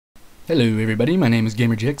Hello everybody, my name is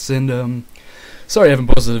GamerJix, and sorry I haven't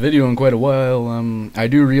posted a video in quite a while. I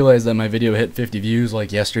do realize that my video hit 50 views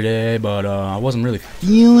like yesterday, but I wasn't really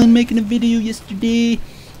feeling making a video yesterday,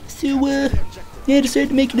 so yeah, I decided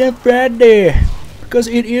to make it on Friday, because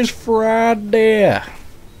it is Friday.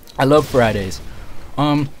 I love Fridays.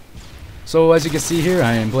 So as you can see here,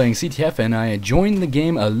 I am playing CTF, and I joined the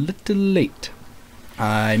game a little late.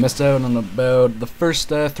 I missed out on about the first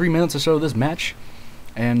 3 minutes or so of this match.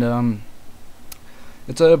 And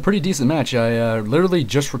it's a pretty decent match. I literally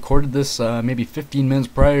just recorded this maybe 15 minutes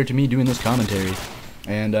prior to me doing this commentary,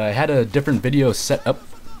 and I had a different video set up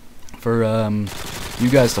for you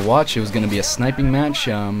guys to watch. It was going to be a sniping match.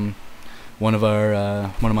 One of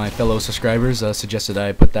my fellow subscribers suggested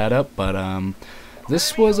I put that up, but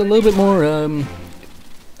this was a little bit more.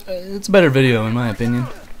 It's a better video in my opinion.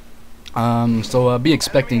 So be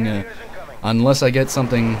expecting, unless I get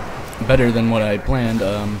something better than what I planned,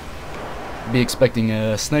 be expecting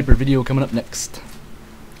a sniper video coming up next.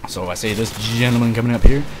 So I say this gentleman coming up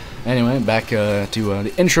here. Anyway, back to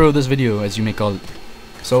the intro of this video, as you may call it.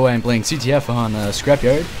 So I'm playing CTF on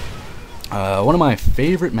Scrapyard. One of my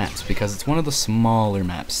favorite maps because it's one of the smaller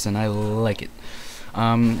maps and I like it.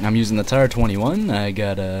 I'm using the Tire 21. I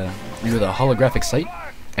got a holographic sight.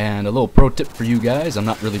 And a little pro tip for you guys. I'm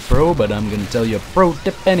not really pro, but I'm going to tell you a pro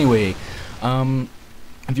tip anyway.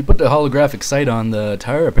 If you put the holographic sight on the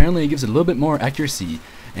tire, apparently it gives it a little bit more accuracy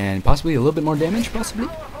and possibly a little bit more damage, possibly.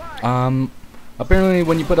 Apparently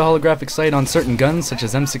when you put a holographic sight on certain guns, such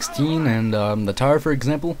as M16 and the tire, for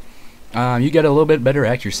example, you get a little bit better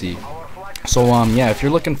accuracy. So yeah, if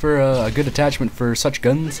you're looking for a good attachment for such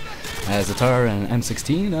guns as the tire and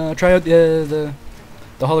M16, try out the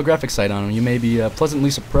holographic sight on them. You may be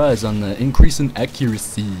pleasantly surprised on the increase in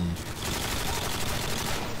accuracy.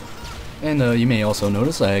 And you may also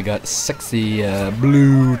notice I got sexy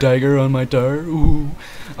blue tiger on my tire. Ooh.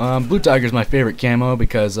 Blue tiger is my favorite camo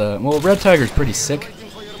because, well, red tiger is pretty sick,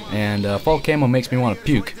 and fall camo makes me want to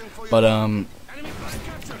puke. But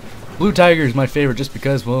blue tiger is my favorite just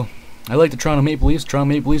because, well, I like the Toronto Maple Leafs.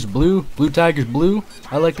 Toronto Maple Leafs are blue. Blue tiger's blue.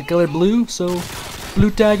 I like the color blue, so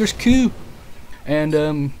blue tiger's cool.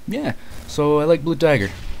 And yeah, so I like blue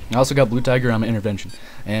tiger. I also got blue tiger on my intervention,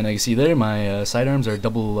 and you see there my sidearms are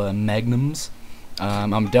double magnums.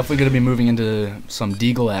 I'm definitely going to be moving into some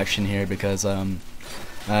deagle action here because I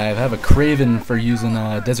have a craving for using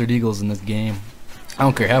desert eagles in this game. I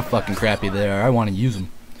don't care how fucking crappy they are, I want to use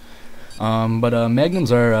them. But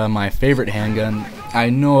magnums are my favorite handgun. I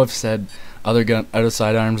know I've said other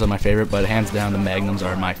sidearms are my favorite, but hands down the magnums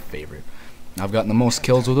are my favorite. I've gotten the most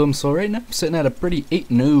kills with them, so right now I'm sitting at a pretty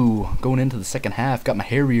 8-0 going into the second half. Got my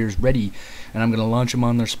Harriers ready, and I'm going to launch them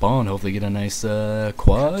on their spawn. Hopefully get a nice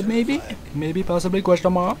quad, maybe? Maybe, possibly,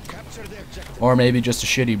 question mark? Or maybe just a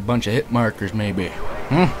shitty bunch of hit markers, maybe.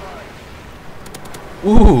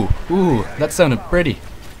 Ooh, that sounded pretty.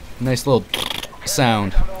 Nice little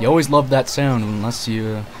sound. You always love that sound unless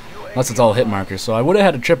it's all hit markers. So I would have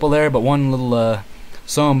had a triple there, but one little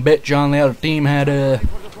some bitch on the other team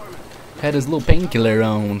had his little painkiller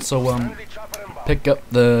on, so pick up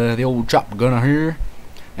the old chopper gunner here.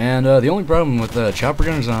 And the only problem with chopper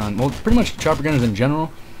gunners on, well, pretty much chopper gunners in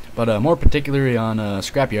general, but more particularly on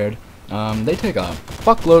Scrapyard, they take a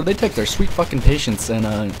fuckload. They take their sweet fucking patience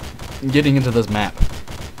in getting into this map,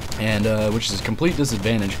 and which is a complete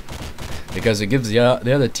disadvantage because it gives the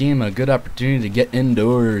other team a good opportunity to get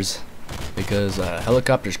indoors because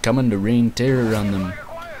helicopters coming to rain terror on them.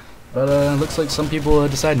 But it looks like some people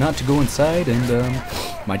decide not to go inside, and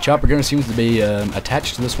my chopper gunner seems to be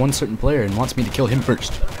attached to this one certain player and wants me to kill him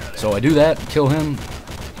first. So I do that, kill him,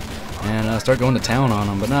 and start going to town on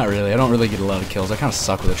him, but not really. I don't really get a lot of kills. I kind of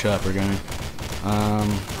suck with a chopper gunner.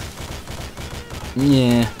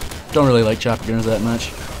 Yeah, don't really like chopper gunners that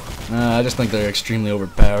much. I just think they're extremely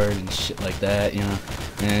overpowered and shit like that, you know.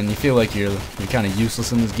 And you feel like you're kind of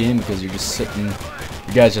useless in this game because you're just sitting.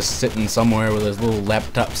 The guy's just sitting somewhere with his little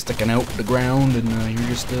laptop sticking out the ground, and you're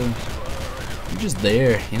just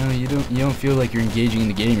there. You know, you don't feel like you're engaging in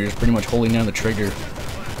the game. You're just pretty much holding down the trigger.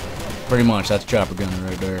 Pretty much, that's chopper gunner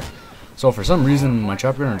right there. So for some reason, my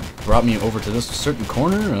chopper gunner brought me over to this certain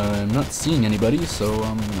corner. I'm not seeing anybody, so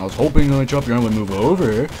I was hoping my chopper gunner would move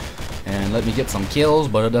over and let me get some kills,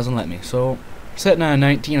 but it doesn't let me. So sitting at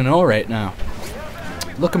 19-0 right now.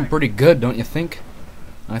 Looking pretty good, don't you think?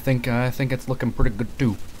 I think it's looking pretty good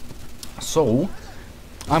too. So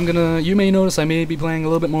you may notice I may be playing a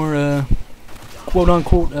little bit more quote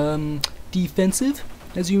unquote defensive,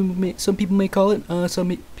 as some people may call it.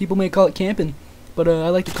 Some people may call it camping, but I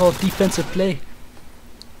like to call it defensive play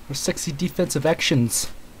or sexy defensive actions.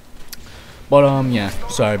 But yeah,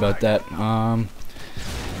 sorry about that.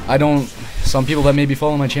 I don't. Some people that maybe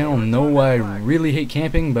follow my channel know I really hate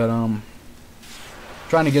camping, but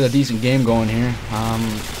trying to get a decent game going here.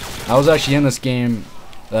 I was actually in this game.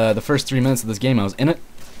 The first 3 minutes of this game, I was in it,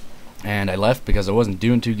 and I left because I wasn't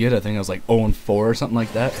doing too good. I think I was like 0-4 or something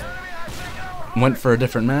like that. Went for a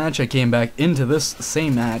different match. I came back into this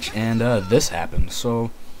same match, and this happened.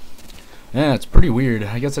 So yeah, it's pretty weird.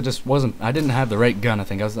 I guess I just wasn't. I didn't have the right gun. I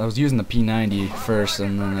think I was using the P90 first,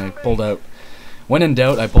 and then I pulled out. When in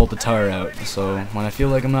doubt, I pulled the tar out. So when I feel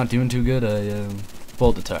like I'm not doing too good, I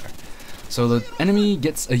pulled the tar. So the enemy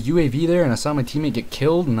gets a UAV there, and I saw my teammate get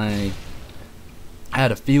killed, and I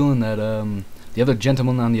had a feeling that the other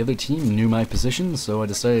gentleman on the other team knew my position, so I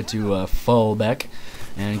decided to fall back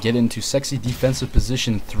and get into sexy defensive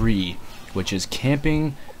position 3, which is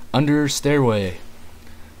camping under stairway.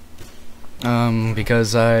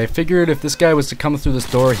 Because I figured if this guy was to come through this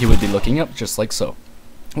door, he would be looking up just like so,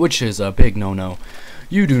 which is a big no-no.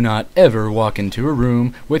 You do not ever walk into a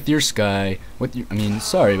room with your with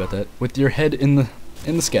your head in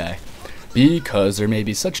the sky, because there may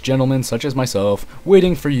be such gentlemen such as myself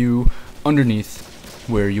waiting for you underneath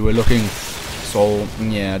where you are looking. So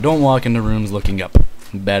yeah, don't walk into rooms looking up.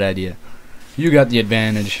 Bad idea. You got the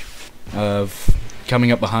advantage of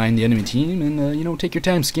coming up behind the enemy team, and you know, take your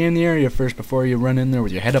time, scan the area first before you run in there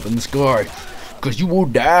with your head up in the sky, because you will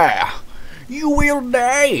die. You will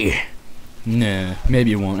die. Nah, maybe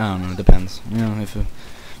you won't. I don't know. It depends. You know, if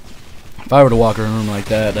I were to walk around a room like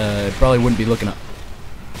that, I probably wouldn't be looking up.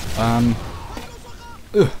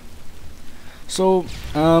 So,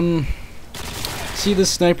 see this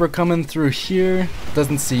sniper coming through here?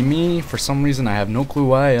 Doesn't see me. For some reason, I have no clue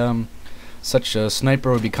why such a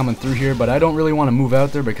sniper would be coming through here, but I don't really want to move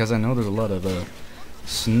out there because I know there's a lot of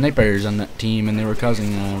snipers on that team, and they were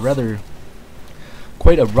causing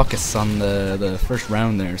quite a ruckus on the first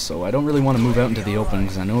round there, so I don't really want to move out into the open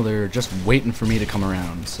because I know they're just waiting for me to come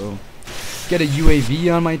around. So get a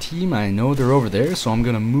UAV on my team. I know they're over there, so I'm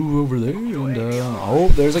gonna move over there, and oh,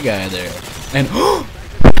 there's a guy there, and oh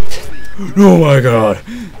my god,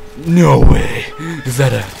 no way, is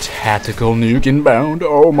that a tactical nuke inbound?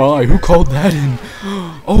 Oh my, who called that in?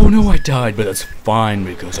 Oh no, I died, but that's fine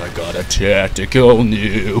because I got a tactical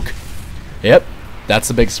nuke. Yep, that's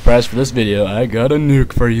the big surprise for this video. I got a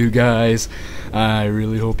nuke for you guys. I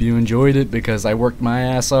really hope you enjoyed it because I worked my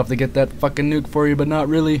ass off to get that fucking nuke for you, but not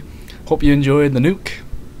really. Hope you enjoyed the nuke.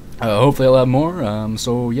 Hopefully I'll have more.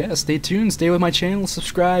 So yeah, stay tuned, stay with my channel,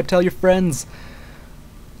 subscribe, tell your friends.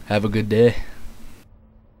 Have a good day.